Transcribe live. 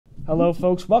Hello,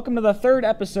 folks. Welcome to the third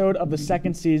episode of the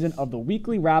second season of the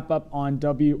weekly wrap-up on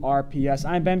WRPS.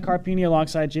 I'm Ben Carpini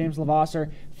alongside James LEVASSEUR.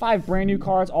 5 brand new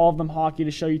cards, all of them hockey,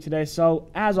 to show you today. So,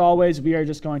 as always, we are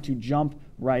just going to jump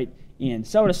right in.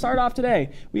 So, to start off today,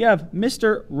 we have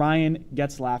Mr. Ryan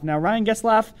Getzlaf. Now, Ryan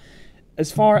Getzlaf,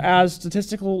 as far as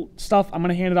statistical stuff, I'm going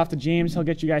to hand it off to James. He'll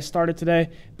get you guys started today.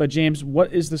 But, James,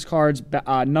 what is this card's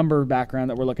number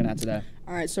background that we're looking at today?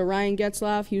 All right, so Ryan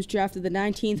Getzlaf, he was drafted the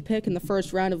 19th pick in the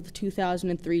first round of the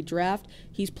 2003 draft.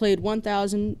 He's played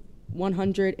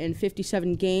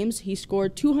 1,157 games. He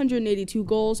scored 282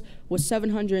 goals with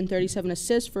 737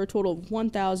 assists for a total of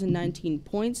 1,019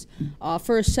 points.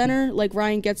 For a center like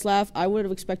Ryan Getzlaf, I would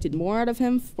have expected more out of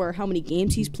him for how many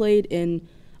games he's played in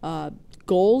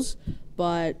goals,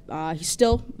 but he's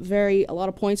still a lot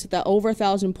of points at that, over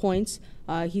 1,000 points.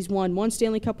 He's won 1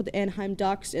 Stanley Cup with the Anaheim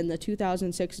Ducks in the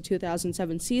 2006 to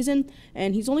 2007 season,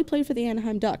 and he's only played for the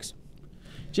Anaheim Ducks.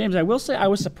 James, I will say I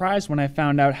was surprised when I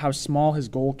found out how small his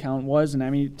goal count was, and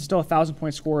I mean, still a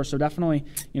 1,000-point scorer, so definitely,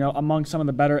 among some of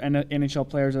the better NHL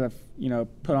players that have,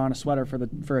 put on a sweater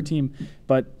for a team,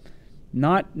 but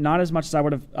not as much as I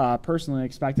would have personally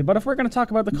expected. But if we're going to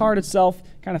talk about the card itself,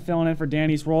 kind of filling in for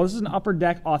Danny's role, this is an Upper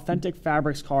Deck Authentic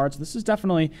Fabrics card, so this is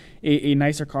definitely a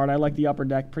nicer card. I like the Upper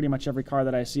Deck. Pretty much every card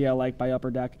that I see I like by Upper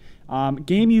Deck.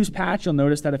 Game Used patch, you'll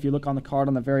notice that if you look on the card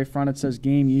on the very front, it says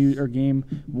Game Used or Game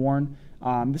Worn.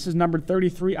 This is numbered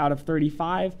 33 out of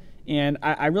 35, and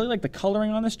I really like the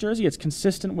coloring on this jersey. It's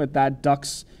consistent with that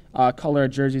Ducks color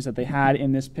jerseys that they had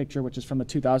in this picture, which is from the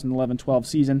 2011-12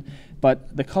 season.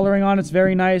 But the coloring on it's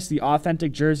very nice. The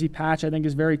authentic jersey patch, I think,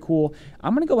 is very cool.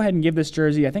 I'm going to go ahead and give this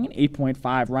jersey, I think, an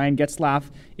 8.5. Ryan Getzlaf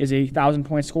is a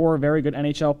 1,000-point scorer, very good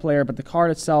NHL player, but the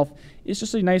card itself is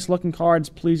just a nice-looking card. It's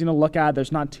pleasing to look at.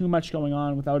 There's not too much going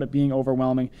on without it being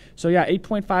overwhelming. So, yeah,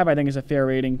 8.5 I think is a fair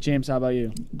rating. James, how about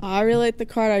you? I really like the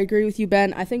card. I agree with you,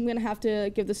 Ben. I think I'm going to have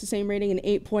to give this the same rating, an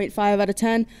 8.5 out of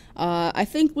 10. I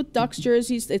think with Ducks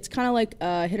jerseys, it's kind of like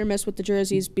hit or miss with the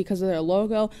jerseys because of their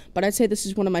logo, but I'd say this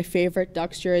is one of my favorite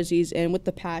Ducks jerseys, and with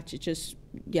the patch, it just,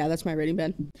 yeah, that's my rating,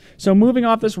 Ben. So moving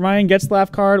off this Ryan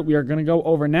Getzlaf card, we are going to go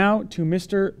over now to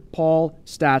Mr. Paul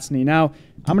Stastny. Now,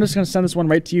 I'm just going to send this one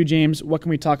right to you, James. What can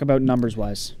we talk about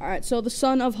numbers-wise? All right, so the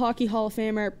son of Hockey Hall of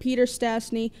Famer Peter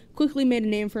Stastny quickly made a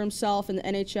name for himself in the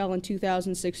NHL in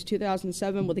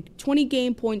 2006-2007 with a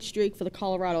 20-game point streak for the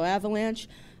Colorado Avalanche.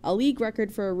 A league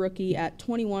record for a rookie at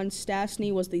 21,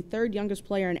 Stastny was the 3rd youngest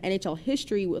player in NHL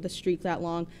history with a streak that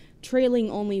long,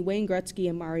 trailing only Wayne Gretzky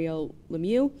and Mario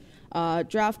Lemieux.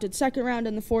 Drafted 2nd round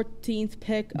in the 14th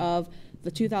pick of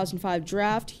the 2005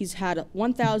 draft. He's had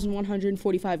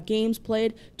 1,145 games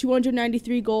played,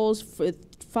 293 goals with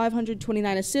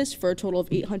 529 assists for a total of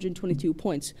 822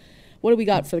 points. What do we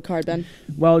got for the card, Ben?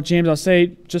 Well, James, I'll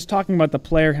say, just talking about the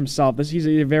player himself, he's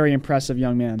a very impressive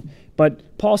young man.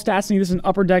 But Paul Stastny, this is an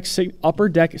Upper Deck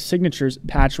Signatures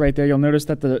patch right there. You'll notice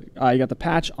that you got the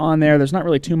patch on there. There's not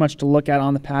really too much to look at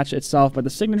on the patch itself, but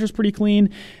the signature's pretty clean.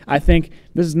 I think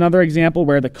this is another example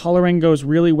where the coloring goes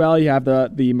really well. You have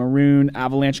the maroon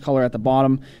Avalanche color at the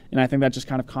bottom, and I think that just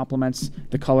kind of complements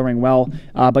the coloring well.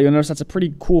 But you'll notice that's a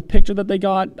pretty cool picture that they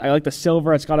got. I like the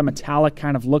silver. It's got a metallic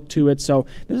kind of look to it, so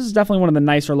this is definitely one of the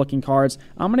nicer looking cards.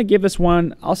 I'm going to give this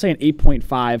one, I'll say an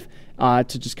 8.5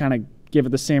 to just kind of give it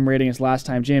the same rating as last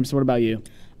time. James, what about you?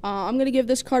 I'm going to give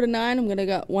this card a 9. I'm going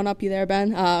to one up you there,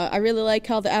 Ben. I really like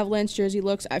how the Avalanche jersey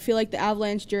looks. I feel like the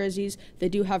Avalanche jerseys, they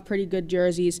do have pretty good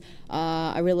jerseys.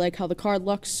 I really like how the card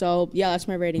looks. So, yeah, that's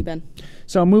my rating, Ben.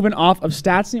 So, moving off of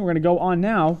Stastny, we're going to go on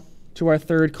now to our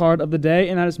 3rd card of the day,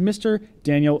 and that is Mr.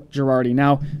 Daniel Girardi.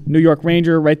 Now, New York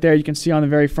Ranger right there, you can see on the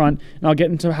very front, and I'll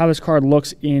get into how this card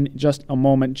looks in just a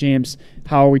moment. James,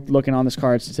 how are we looking on this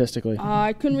card statistically?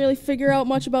 I couldn't really figure out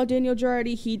much about Daniel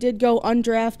Girardi. He did go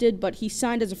undrafted, but he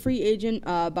signed as a free agent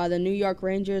by the New York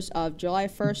Rangers of July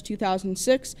 1st,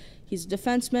 2006. He's a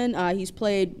defenseman. He's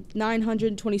played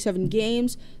 927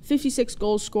 games, 56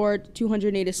 goals scored,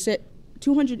 208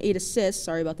 assists,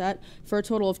 sorry about that, for a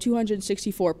total of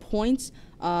 264 points.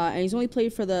 And he's only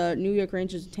played for the New York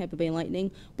Rangers and Tampa Bay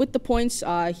Lightning. With the points,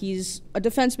 he's a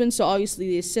defenseman, so obviously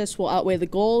the assists will outweigh the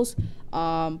goals.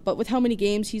 But with how many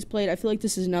games he's played, I feel like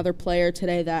this is another player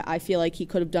today that I feel like he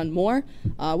could have done more.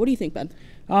 What do you think, Ben?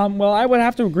 Well, I would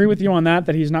have to agree with you on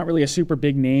that he's not really a super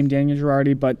big name, Daniel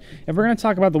Girardi, but if we're going to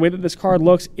talk about the way that this card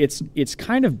looks, it's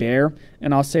kind of bare,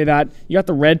 and I'll say that. You got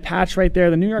the red patch right there.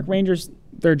 The New York Rangers,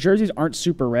 their jerseys aren't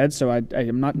super red, so I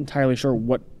am not entirely sure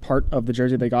what part of the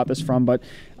jersey they got this from, but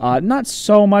not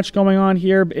so much going on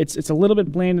here. It's a little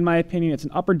bit bland in my opinion. It's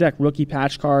an Upper Deck rookie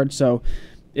patch card, so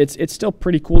it's still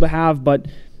pretty cool to have, but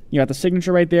you got the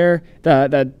signature right there.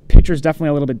 The picture is definitely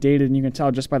a little bit dated, and you can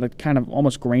tell just by the kind of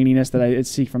almost graininess that I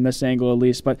see from this angle at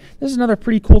least. But this is another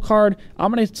pretty cool card.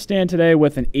 I'm going to stand today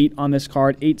with an 8 on this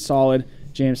card, 8 solid.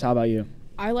 James, how about you?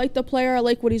 I like the player. I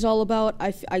like what he's all about.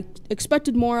 I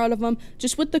expected more out of him.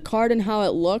 Just with the card and how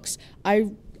it looks,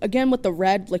 again, with the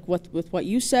red, like with what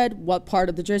you said, what part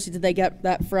of the jersey did they get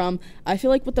that from? I feel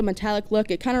like with the metallic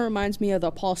look, it kind of reminds me of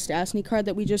the Paul Stastny card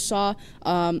that we just saw.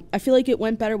 I feel like it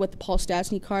went better with the Paul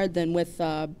Stastny card than with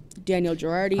Daniel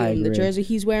Girardi and the jersey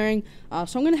he's wearing.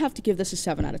 So I'm going to have to give this a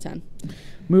 7 out of 10.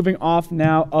 Moving off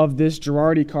now of this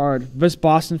Girardi card, this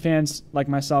Boston fans like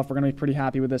myself, we're going to be pretty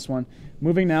happy with this one.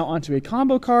 Moving now onto a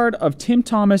combo card of Tim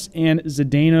Thomas and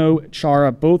Zdeno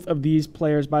Chara. Both of these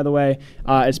players, by the way,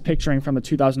 is picturing from the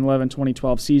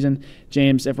 2011-2012 season.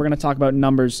 James, if we're going to talk about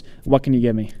numbers, what can you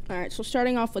give me? All right, so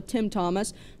starting off with Tim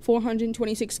Thomas,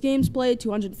 426 games played,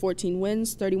 214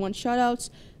 wins, 31 shutouts,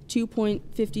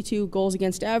 2.52 goals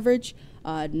against average,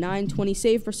 920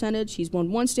 save percentage. He's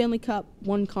won 1 Stanley Cup,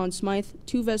 1 Conn Smythe,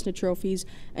 2 Vezina trophies,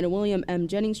 and a William M.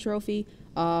 Jennings trophy.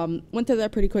 Went through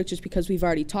that pretty quick just because we've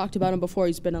already talked about him before.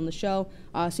 He's been on the show.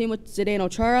 Same with Zdeno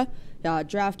Chara.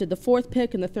 Drafted the 4th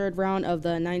pick in the 3rd round of the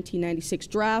 1996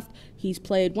 draft. He's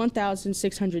played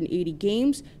 1,680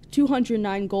 games,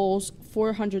 209 goals,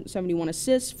 471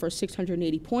 assists for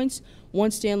 680 points,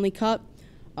 1 Stanley Cup,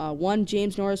 1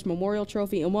 James Norris Memorial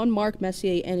Trophy, and 1 Mark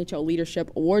Messier NHL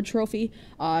Leadership Award Trophy.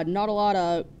 Not a lot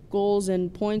of goals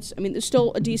and points. I mean, there's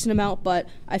still a decent amount, but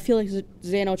I feel like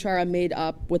Zdeno Chara made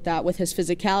up with that with his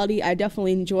physicality. I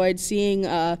definitely enjoyed seeing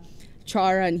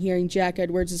Chara and hearing Jack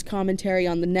Edwards' commentary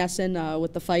on the Nesson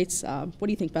with the fights. What do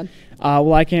you think, Ben?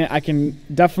 Well, I can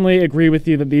definitely agree with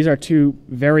you that these are 2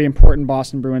 very important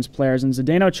Boston Bruins players. And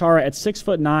Zdeno Chara at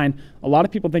 6'9", a lot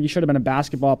of people think he should have been a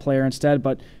basketball player instead,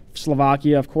 but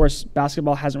Slovakia, of course,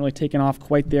 basketball hasn't really taken off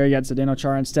quite there yet. Zdeno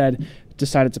Chara instead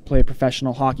decided to play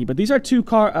professional hockey. But these are 2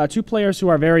 players who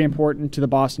are very important to the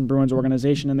Boston Bruins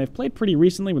organization, and they've played pretty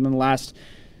recently within the last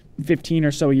 15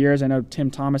 or so years. I know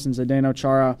Tim Thomas and Zdeno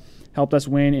Chara helped us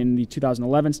win in the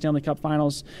 2011 Stanley Cup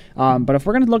Finals. But if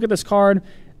we're going to look at this card,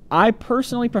 I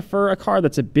personally prefer a card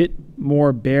that's a bit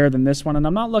more bare than this one, and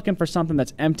I'm not looking for something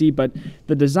that's empty, but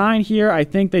the design here, I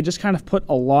think they just kind of put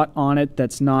a lot on it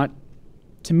that's not,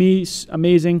 to me,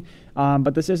 amazing.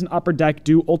 But this is an Upper Deck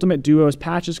Ultimate Duos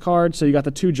patches card, so you got the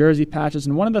 2 jersey patches.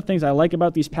 And one of the things I like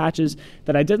about these patches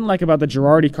that I didn't like about the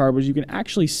Girardi card was you can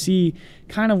actually see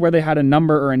kind of where they had a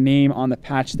number or a name on the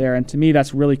patch there. And to me,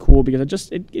 that's really cool because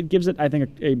it gives it, I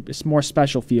think, a more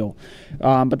special feel.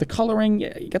 But the coloring,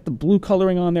 you got the blue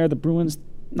coloring on there. The Bruins,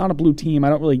 not a blue team. I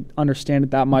don't really understand it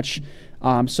that much.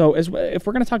 So if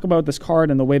we're going to talk about this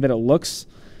card and the way that it looks,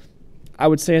 I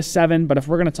would say a 7. But if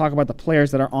we're going to talk about the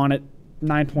players that are on it,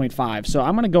 9.5. So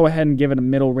I'm going to go ahead and give it a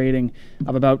middle rating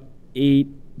of about 8.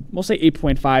 We'll say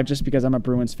 8.5 just because I'm a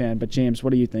Bruins fan. But James,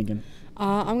 what are you thinking?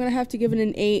 I'm going to have to give it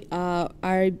an 8.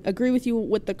 I agree with you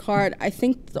with the card. I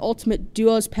think the Ultimate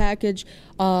Duos patches,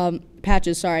 on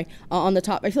the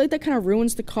top, I feel like that kind of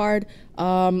ruins the card.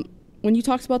 When you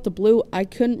talked about the blue, I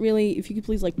couldn't really, if you could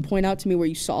please point out to me where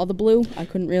you saw the blue. I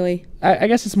couldn't really. I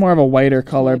guess it's more of a whiter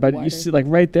color, but you see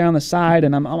right there on the side,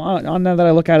 and I'm on now that I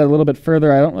look at it a little bit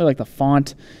further, I don't really like the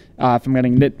font. If I'm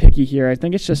getting nitpicky here, I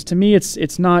think it's just, to me,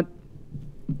 it's not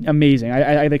amazing.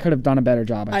 They could have done a better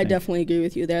job, I think. Definitely agree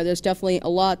with you there. There's definitely a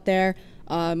lot there,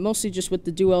 mostly just with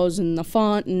the duos and the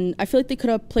font, and I feel like they could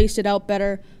have placed it out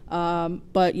better.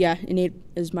 But yeah, an 8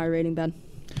 is my rating, Ben.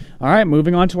 All right,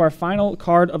 moving on to our final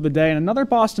card of the day, and another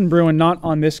Boston Bruin, not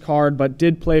on this card, but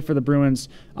did play for the Bruins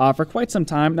for quite some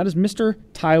time. That is Mr.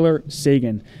 Tyler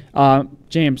Seguin.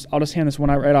 James, I'll just hand this one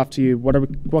out right off to you. What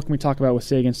can we talk about with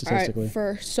Seguin statistically? All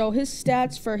right, so his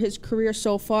stats for his career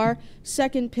so far: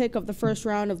 2nd pick of the 1st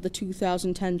round of the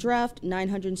 2010 draft,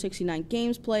 969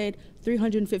 games played,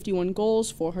 351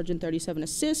 goals, 437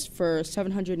 assists for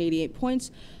 788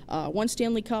 points, 1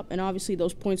 Stanley Cup, and obviously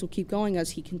those points will keep going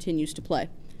as he continues to play.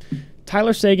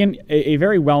 Tyler Seguin, a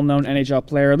very well-known NHL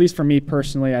player, at least for me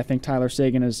personally. I think Tyler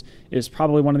Seguin is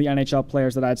probably one of the NHL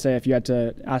players that I'd say if you had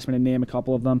to ask me to name a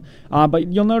couple of them. But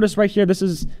you'll notice right here, this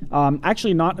is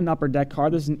actually not an Upper Deck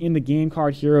card. This is an in-the-game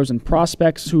card, Heroes and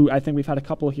Prospects, who I think we've had a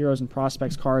couple of Heroes and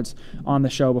Prospects cards on the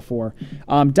show before.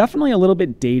 Definitely a little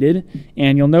bit dated,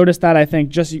 and you'll notice that, I think,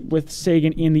 just with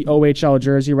Seguin in the OHL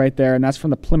jersey right there, and that's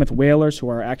from the Plymouth Whalers, who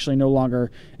are actually no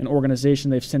longer an organization.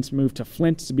 They've since moved to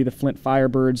Flint to be the Flint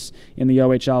Firebirds in the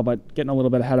OHL, but getting a little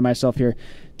bit ahead of myself here.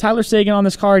 Tyler Seguin on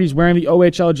this card, he's wearing the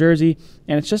OHL jersey,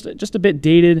 and it's just a bit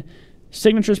dated.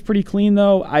 Signature's pretty clean,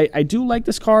 though. I do like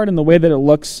this card and the way that it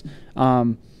looks,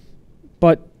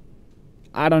 but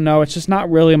I don't know. It's just not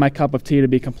really my cup of tea, to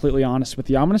be completely honest with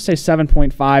you. I'm going to say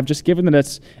 7.5, just given that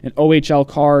it's an OHL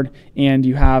card and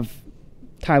you have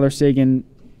Tyler Seguin.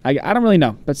 I don't really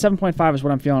know, but 7.5 is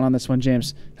what I'm feeling on this one.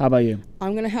 James, how about you?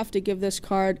 I'm going to have to give this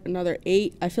card another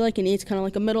 8. I feel like an 8's kind of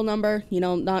like a middle number, you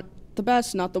know, not the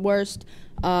best, not the worst.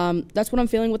 That's what I'm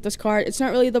feeling with this card. It's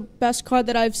not really the best card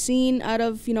that I've seen out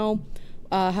of, you know,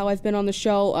 how I've been on the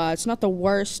show. It's not the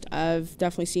worst. I've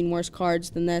definitely seen worse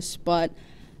cards than this, but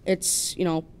it's, you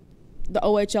know, the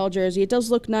OHL jersey. It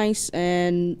does look nice,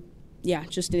 and yeah,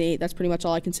 just an 8. That's pretty much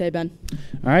all I can say, Ben.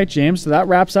 All right, James. So that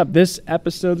wraps up this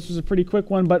episode. This was a pretty quick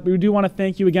one, but we do want to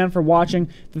thank you again for watching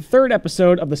the 3rd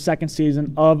episode of the 2nd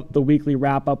season of the Weekly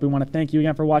Wrap-Up. We want to thank you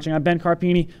again for watching. I'm Ben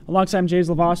Carpini alongside Jays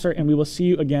LEVASSEUR, and we will see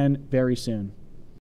you again very soon.